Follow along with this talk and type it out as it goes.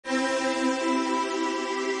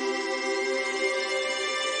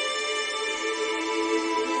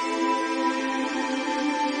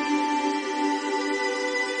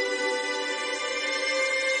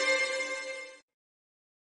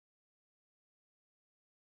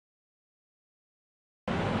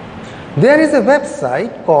There is a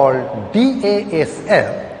website called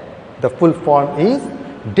DASL. The full form is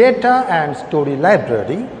Data and Story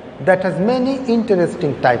Library, that has many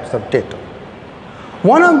interesting types of data.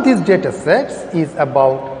 One of these data sets is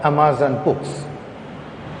about Amazon books.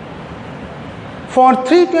 For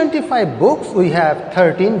 325 books, we have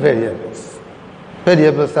 13 variables.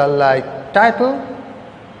 Variables are like title,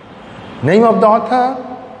 name of the author,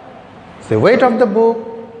 the weight of the book,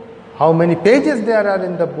 how many pages there are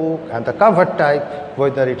in the book, and the cover type,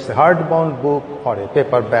 whether it's a hardbound book or a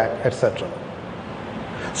paperback, etc.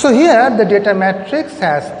 So here the data matrix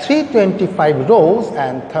has 325 rows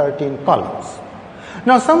and 13 columns.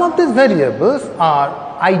 Now some of these variables are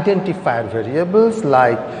identifier variables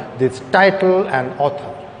like this title and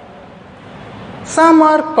author. Some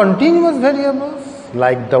are continuous variables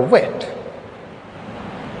like the weight.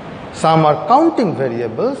 Some are counting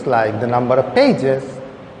variables like the number of pages,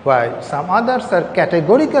 while some others are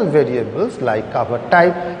categorical variables like cover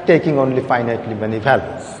type, taking only finitely many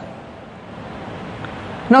values.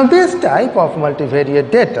 Now this type of multivariate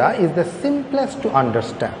data is the simplest to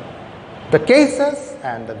understand. The cases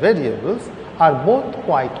and the variables are both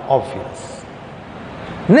quite obvious.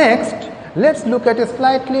 Next, let's look at a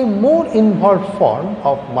slightly more involved form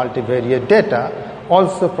of multivariate data,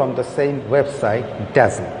 also from the same website,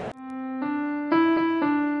 DASL.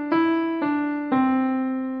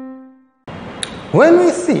 When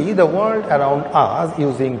we see the world around us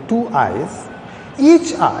using two eyes,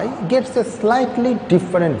 each eye gets a slightly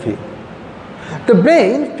different view. The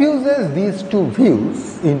brain fuses these two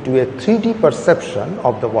views into a 3D perception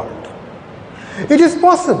of the world. It is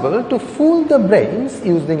possible to fool the brains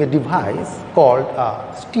using a device called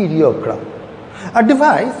a stereogram, a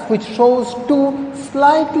device which shows two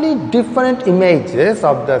slightly different images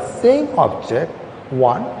of the same object,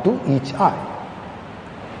 one to each eye.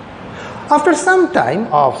 After some time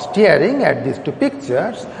of staring at these two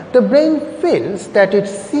pictures, the brain feels that it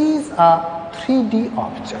sees a 3D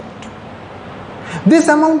object. This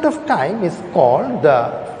amount of time is called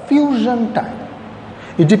the fusion time.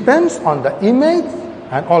 It depends on the image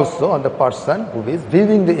and also on the person who is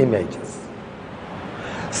viewing the images.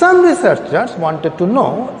 Some researchers wanted to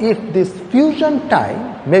know if this fusion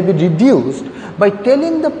time may be reduced by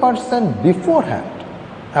telling the person beforehand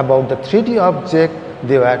about the 3D object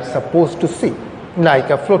they were supposed to see, like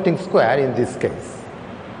a floating square in this case.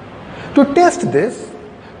 To test this,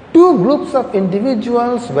 two groups of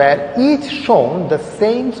individuals were each shown the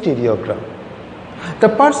same stereogram. The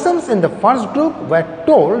persons in the first group were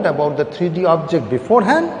told about the 3D object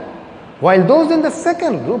beforehand, while those in the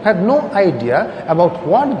second group had no idea about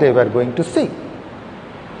what they were going to see.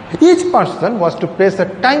 Each person was to press a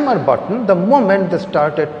timer button the moment they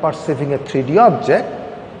started perceiving a 3D object.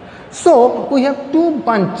 So we have two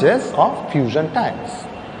bunches of fusion times.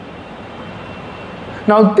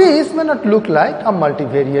 Now this may not look like a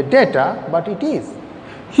multivariate data, but it is.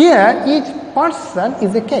 Here each person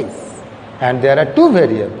is a case, and there are two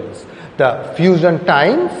variables, the fusion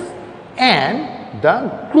times and the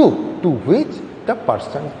group to which the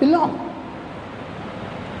persons belong.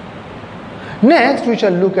 Next we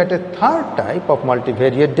shall look at a third type of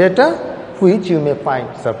multivariate data, which you may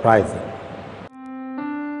find surprising.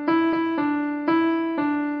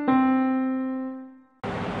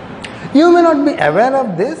 You may not be aware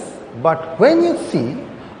of this, but when you see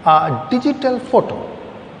a digital photo,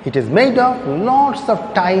 it is made of lots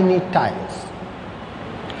of tiny tiles.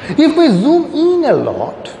 If we zoom in a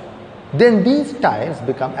lot, then these tiles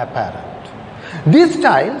become apparent. These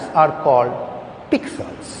tiles are called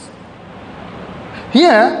pixels.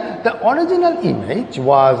 Here, the original image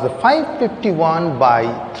was 551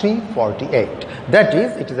 by 348. That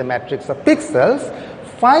is, it is a matrix of pixels,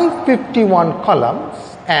 551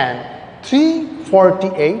 columns and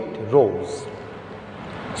 348 rows.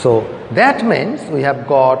 So that means we have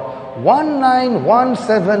got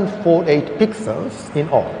 191748 pixels in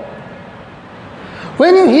all.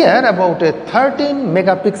 When you hear about a 13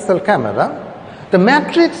 megapixel camera, the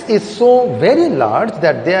matrix is so very large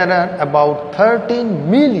that there are about 13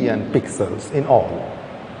 million pixels in all.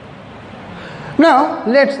 Now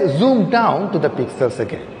let's zoom down to the pixels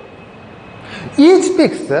again. Each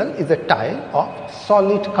pixel is a tile of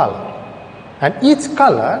solid color, and each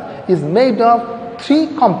color is made of three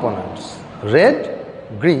components: red,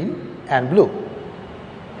 green and blue.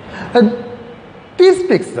 This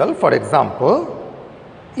pixel, for example,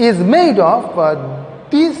 is made of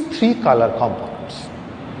these three color components.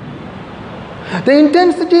 The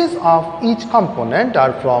intensities of each component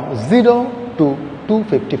are from 0 to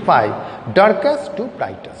 255, darkest to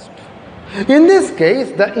brightest. In this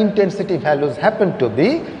case, the intensity values happen to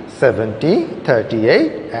be 70,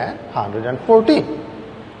 38 and 114.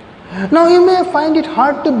 Now you may find it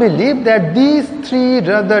hard to believe that these three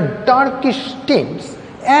rather darkish tints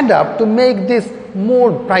add up to make this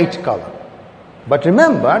more bright color. But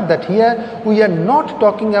remember that here we are not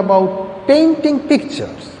talking about painting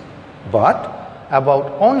pictures, but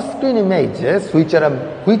about on-screen images which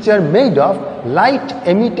are made of light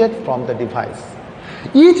emitted from the device.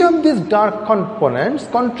 Each of these dark components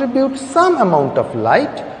contributes some amount of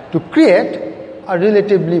light to create a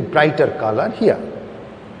relatively brighter color here.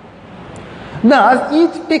 Thus,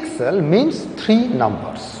 each pixel means three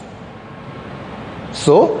numbers.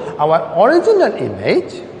 So, our original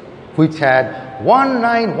image, which had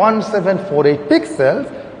 191748 pixels,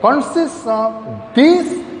 consists of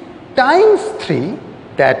this times 3,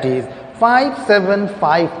 that is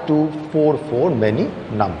 575244 many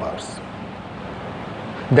numbers.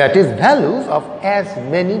 That is values of as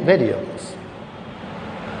many variables.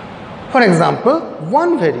 For example,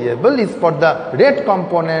 one variable is for the red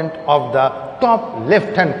component of the top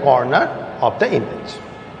left-hand corner of the image.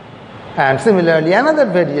 And similarly, another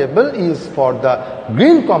variable is for the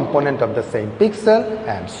green component of the same pixel,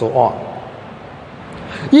 and so on.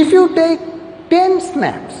 If you take 10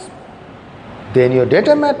 snaps, then your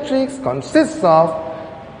data matrix consists of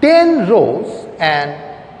 10 rows and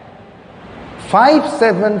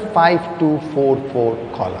 575244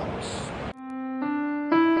 columns.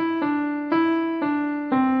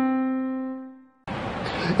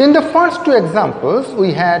 In the first two examples,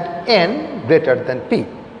 we had n greater than p.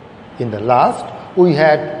 In the last, we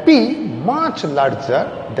had p much larger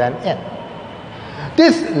than n.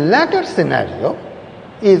 This latter scenario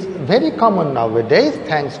is very common nowadays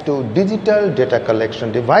thanks to digital data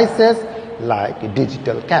collection devices like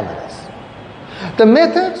digital cameras. The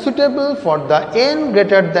methods suitable for the n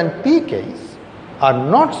greater than p case are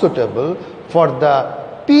not suitable for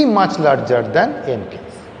the p much larger than n case.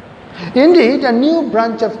 Indeed, a new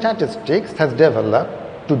branch of statistics has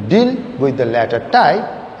developed to deal with the latter type,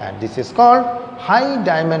 and this is called high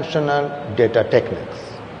dimensional data techniques.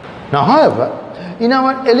 Now, however, in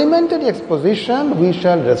our elementary exposition, we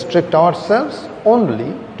shall restrict ourselves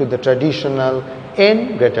only to the traditional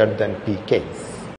n greater than p case.